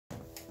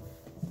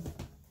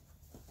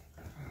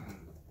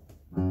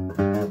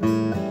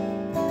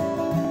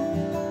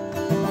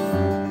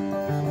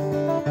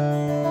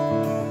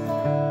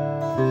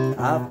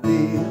I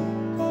feel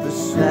the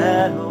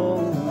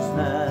shadows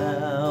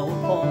now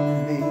upon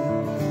me,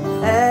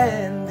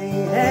 and the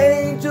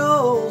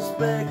angels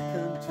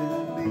beckon to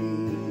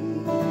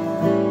me.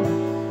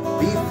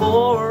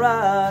 Before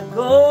I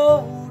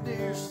go,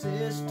 dear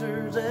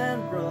sisters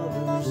and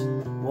brothers,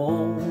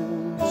 won't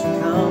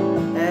you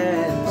come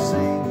and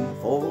sing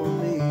for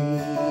me?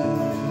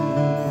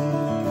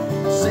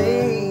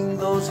 Sing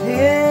those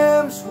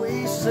hymns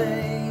we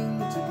sing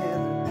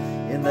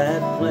together in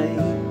that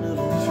plain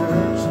little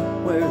church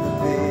where the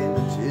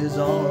benches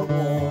are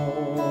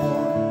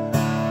worn.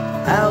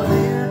 How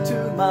dear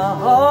to my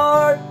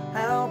heart,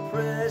 how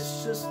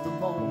precious the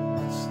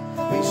moments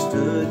we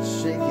stood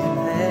shaking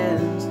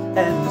hands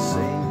and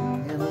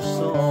singing a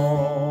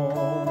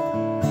song.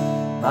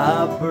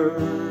 My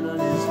burden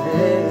is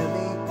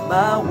heavy,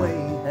 my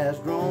way has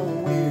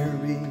grown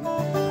weary.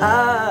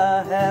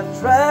 I have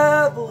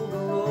traveled a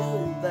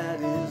road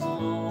that is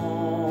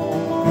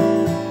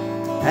long,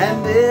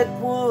 and it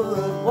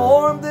would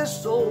warm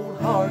this old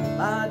heart,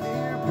 my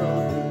dear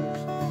brothers,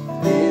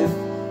 if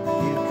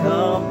you'd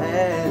come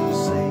and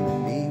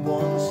sing me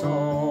one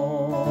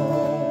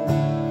song.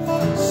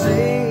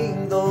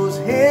 Sing those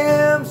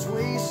hymns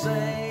we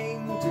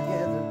sang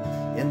together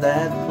in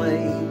that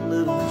plain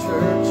little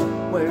church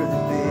where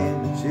the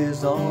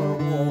benches are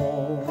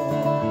worn.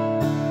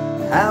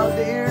 How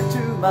dear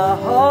to my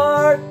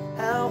heart,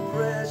 how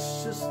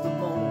precious the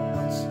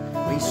moments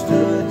we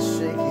stood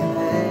shaking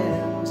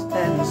hands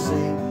and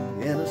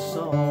singing a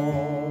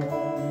song.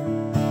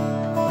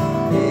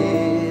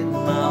 In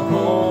my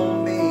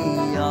home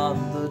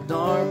beyond the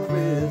dark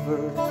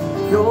river,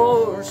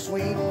 your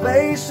sweet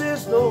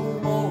faces no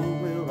more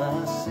will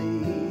I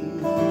see,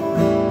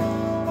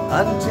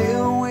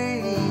 until we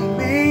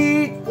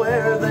meet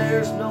where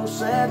there's no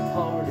sad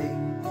parting.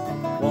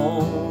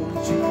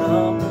 Won't you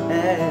come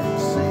and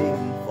sing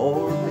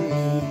for me?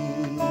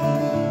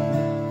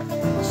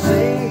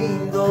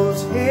 Sing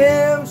those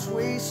hymns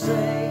we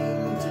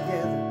sang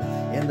together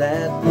in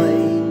that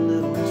plain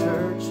little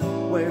church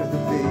where the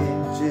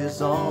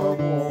benches are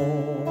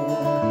worn.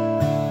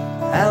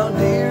 How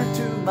dear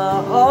to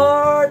my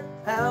heart,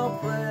 how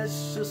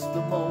precious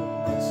the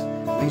moments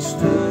we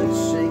stood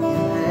shaking